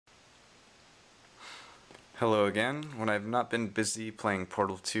Hello again. When I've not been busy playing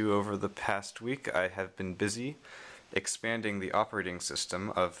Portal 2 over the past week, I have been busy expanding the operating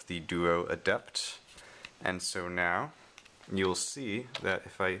system of the DUO Adept. And so now you'll see that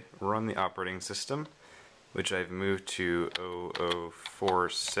if I run the operating system, which I've moved to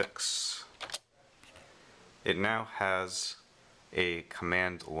 0046, it now has a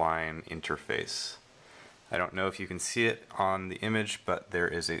command line interface. I don't know if you can see it on the image, but there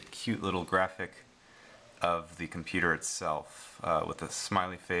is a cute little graphic of the computer itself with a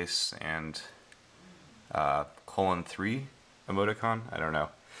smiley face and :3 emoticon. I don't know.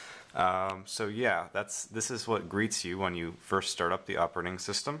 So yeah, this is what greets you when you first start up the operating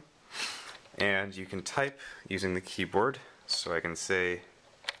system, and you can type using the keyboard. So I can say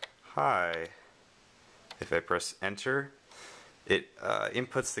hi. If I press enter, it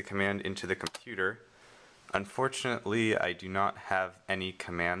inputs the command into the computer. Unfortunately, I do not have any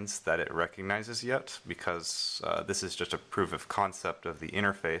commands that it recognizes yet because this is just a proof of concept of the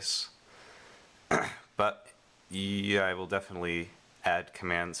interface. But yeah, I will definitely add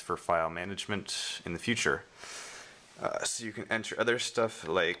commands for file management in the future. So you can enter other stuff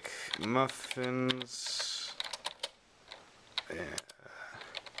like muffins,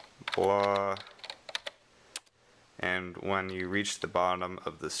 blah. And when you reach the bottom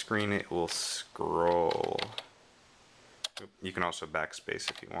of the screen, it will scroll. You can also backspace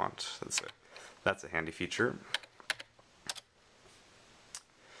if you want. That's a handy feature.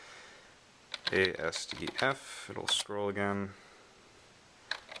 ASDF, it'll scroll again.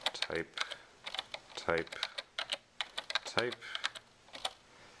 Type, type, type.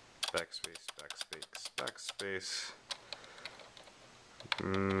 Backspace, backspace, backspace.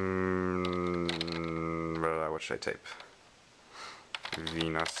 What should I type?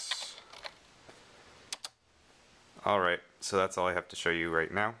 Venus. Alright, so that's all I have to show you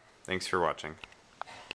right now. Thanks for watching.